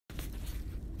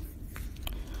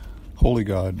Holy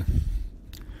God,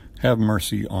 have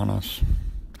mercy on us.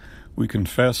 We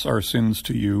confess our sins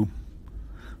to you.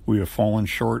 We have fallen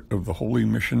short of the holy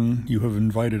mission you have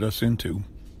invited us into.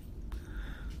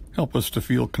 Help us to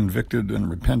feel convicted and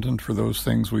repentant for those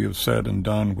things we have said and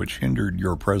done which hindered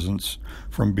your presence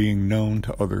from being known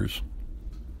to others.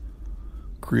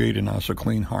 Create in us a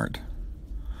clean heart,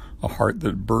 a heart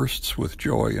that bursts with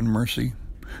joy and mercy,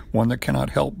 one that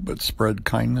cannot help but spread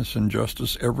kindness and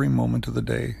justice every moment of the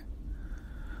day.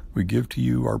 We give to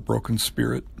you our broken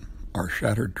spirit, our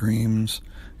shattered dreams,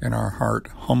 and our heart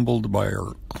humbled by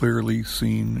our clearly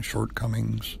seen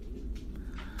shortcomings.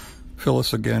 Fill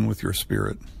us again with your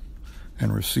Spirit,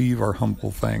 and receive our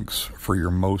humble thanks for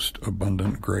your most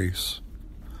abundant grace.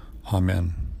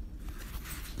 Amen.